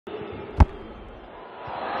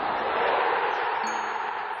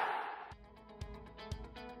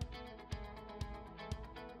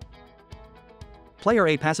Player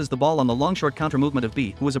A passes the ball on the long-short counter-movement of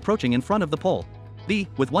B, who is approaching in front of the pole. B,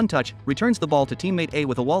 with one touch, returns the ball to teammate A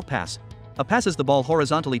with a wall pass. A passes the ball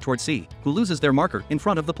horizontally toward C, who loses their marker in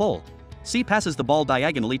front of the pole. C passes the ball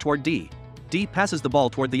diagonally toward D. D passes the ball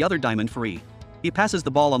toward the other diamond for E. E passes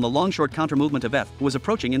the ball on the long-short counter-movement of F, who is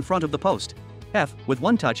approaching in front of the post. F, with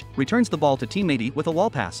one touch, returns the ball to teammate E with a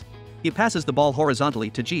wall pass. E passes the ball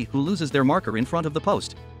horizontally to G, who loses their marker in front of the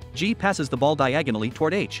post. G passes the ball diagonally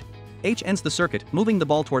toward H. H ends the circuit, moving the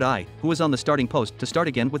ball toward I, who is on the starting post, to start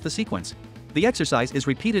again with the sequence. The exercise is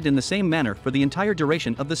repeated in the same manner for the entire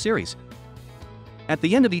duration of the series. At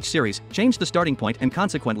the end of each series, change the starting point and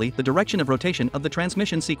consequently the direction of rotation of the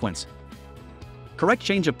transmission sequence. Correct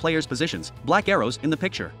change of players' positions, black arrows in the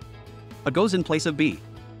picture. A goes in place of B.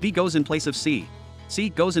 B goes in place of C. C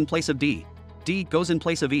goes in place of D. D goes in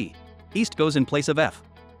place of E. East goes in place of F.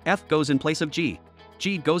 F goes in place of G.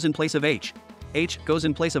 G goes in place of H. H goes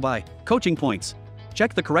in place of I. Coaching points.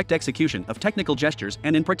 Check the correct execution of technical gestures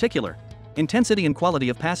and in particular, intensity and quality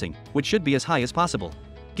of passing, which should be as high as possible.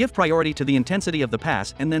 Give priority to the intensity of the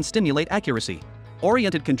pass and then stimulate accuracy.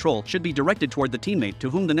 Oriented control should be directed toward the teammate to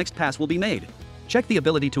whom the next pass will be made. Check the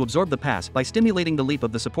ability to absorb the pass by stimulating the leap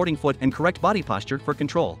of the supporting foot and correct body posture for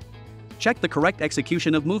control. Check the correct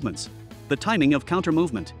execution of movements. The timing of counter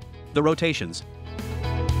movement. The rotations.